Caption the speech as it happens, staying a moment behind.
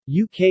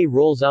UK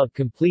rolls out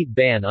complete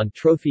ban on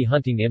trophy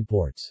hunting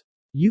imports.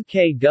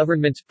 UK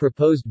government's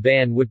proposed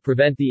ban would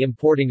prevent the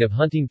importing of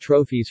hunting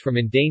trophies from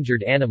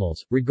endangered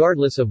animals,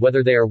 regardless of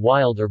whether they are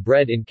wild or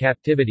bred in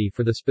captivity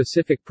for the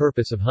specific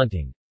purpose of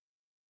hunting.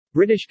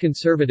 British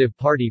Conservative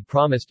Party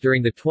promised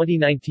during the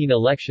 2019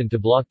 election to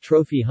block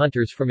trophy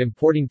hunters from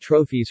importing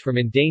trophies from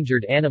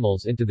endangered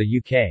animals into the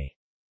UK.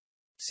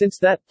 Since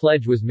that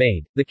pledge was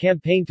made, the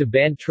Campaign to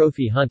Ban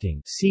Trophy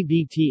Hunting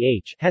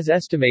 (CBTH) has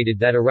estimated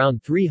that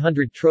around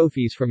 300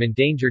 trophies from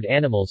endangered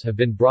animals have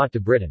been brought to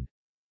Britain.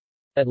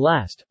 At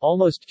last,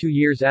 almost 2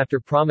 years after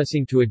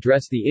promising to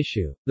address the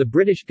issue, the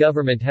British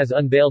government has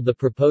unveiled the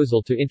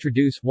proposal to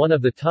introduce one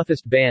of the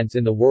toughest bans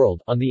in the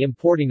world on the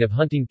importing of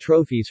hunting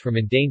trophies from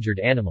endangered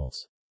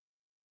animals.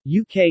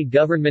 UK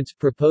government's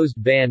proposed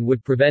ban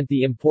would prevent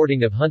the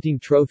importing of hunting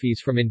trophies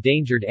from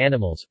endangered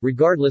animals,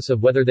 regardless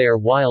of whether they are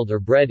wild or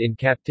bred in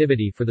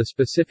captivity for the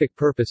specific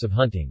purpose of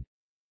hunting.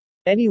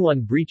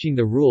 Anyone breaching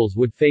the rules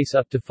would face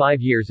up to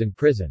 5 years in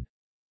prison.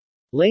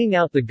 Laying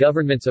out the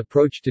government's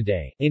approach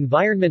today,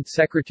 Environment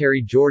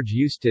Secretary George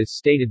Eustice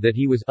stated that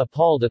he was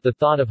appalled at the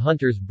thought of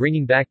hunters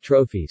bringing back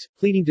trophies,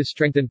 pleading to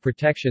strengthen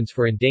protections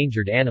for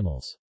endangered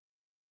animals.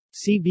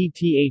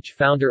 CBTH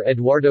founder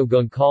Eduardo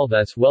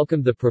Goncalves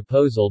welcomed the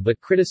proposal but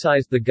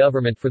criticized the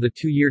government for the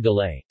 2-year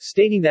delay,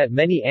 stating that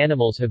many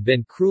animals have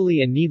been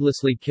cruelly and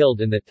needlessly killed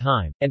in that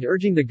time, and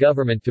urging the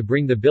government to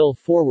bring the bill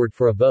forward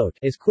for a vote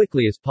as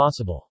quickly as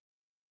possible.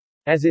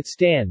 As it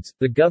stands,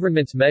 the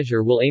government's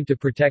measure will aim to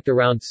protect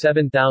around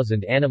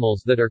 7,000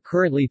 animals that are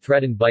currently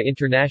threatened by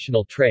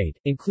international trade,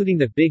 including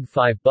the Big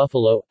Five: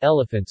 buffalo,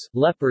 elephants,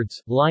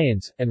 leopards,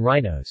 lions, and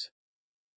rhinos.